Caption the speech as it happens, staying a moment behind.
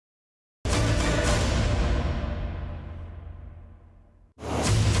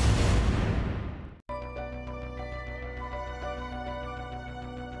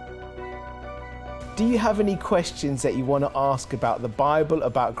Do you have any questions that you want to ask about the Bible,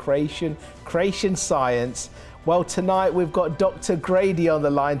 about creation science? Well, tonight we've got Dr. Grady on the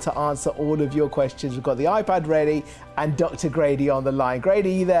line to answer all of your questions. We've got the iPad ready and Dr. Grady on the line.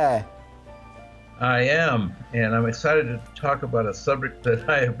 Grady, are you there? I am, and I'm excited to talk about a subject that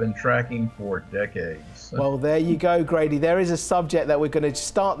I have been tracking for decades. Well, there you go, Grady. There is a subject that we're going to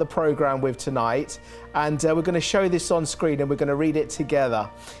start the program with tonight, and we're going to show this on screen and we're going to read it together.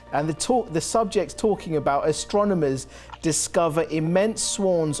 And the subject's talking about astronomers discover immense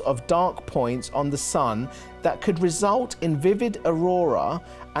swarms of dark points on the sun that could result in vivid aurora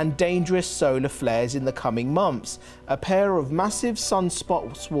and dangerous solar flares in the coming months. A pair of massive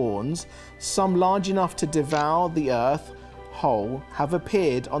sunspot swarms, some large enough to devour the Earth whole, have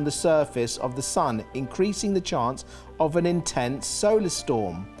appeared on the surface of the sun, increasing the chance of an intense solar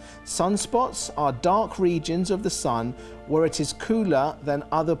storm. Sunspots are dark regions of the sun where it is cooler than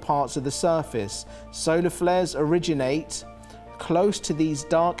other parts of the surface. Solar flares originate close to these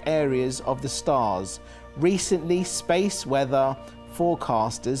dark areas of the stars. Recently, space weather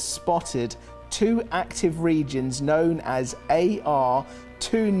forecasters spotted two active regions known as AR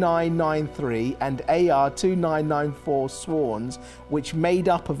 2993 and AR 2994 swarms, which made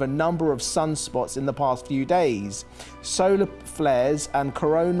up of a number of sunspots in the past few days. Solar flares and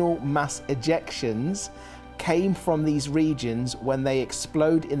coronal mass ejections came from these regions when they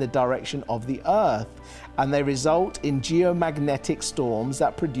explode in the direction of the Earth, and they result in geomagnetic storms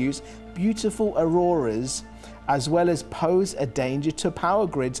that produce beautiful auroras, as well as pose a danger to power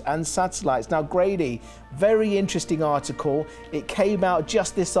grids and satellites. Now, Grady, very interesting article. It came out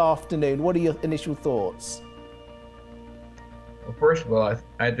just this afternoon. What are your initial thoughts? Well, first of all,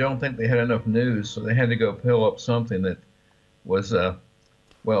 I don't think they had enough news, so they had to go pull up something that was,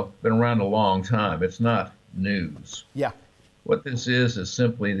 well, been around a long time. It's not news. Yeah. What this is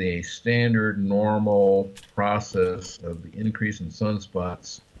simply the standard, normal process of the increase in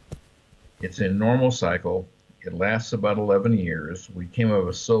sunspots. It's a normal cycle. It lasts about 11 years. We came up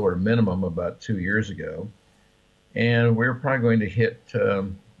with a solar minimum about 2 years ago, and we're probably going to hit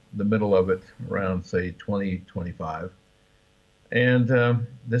the middle of it around, say, 2025. And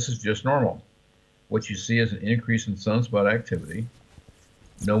this is just normal. What you see is an increase in sunspot activity.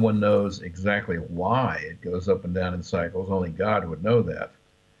 No one knows exactly why it goes up and down in cycles. Only God would know that.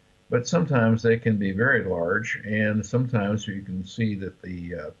 But sometimes they can be very large, and sometimes you can see that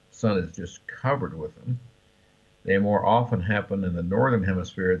the sun is just covered with them. They more often happen in the northern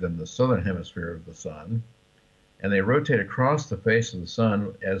hemisphere than the southern hemisphere of the sun, and they rotate across the face of the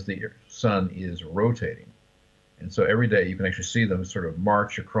sun as the sun is rotating. And so every day you can actually see them sort of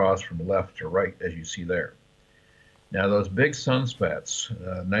march across from left to right, as you see there. Now, those big sunspots,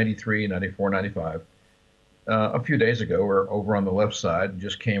 93, 94, 95, a few days ago were over on the left side,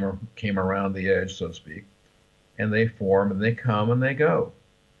 just came around the edge, so to speak, and they form and they come and they go.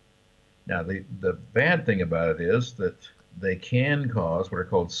 Now, the bad thing about it is that they can cause what are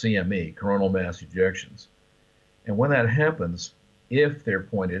called CME, coronal mass ejections. And when that happens, if they're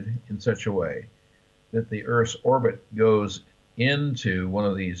pointed in such a way that the Earth's orbit goes into one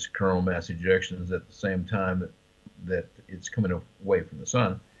of these coronal mass ejections at the same time that it's coming away from the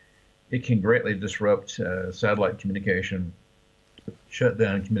sun, it can greatly disrupt satellite communication, shut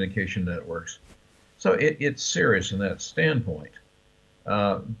down communication networks. So it's serious in that standpoint.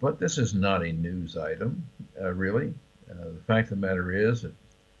 But this is not a news item, really. The fact of the matter is that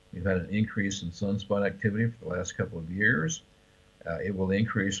we've had an increase in sunspot activity for the last couple of years. It will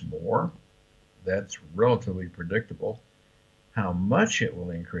increase more. That's relatively predictable. How much it will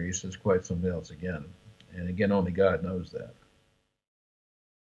increase is quite something else again. And again, only God knows that.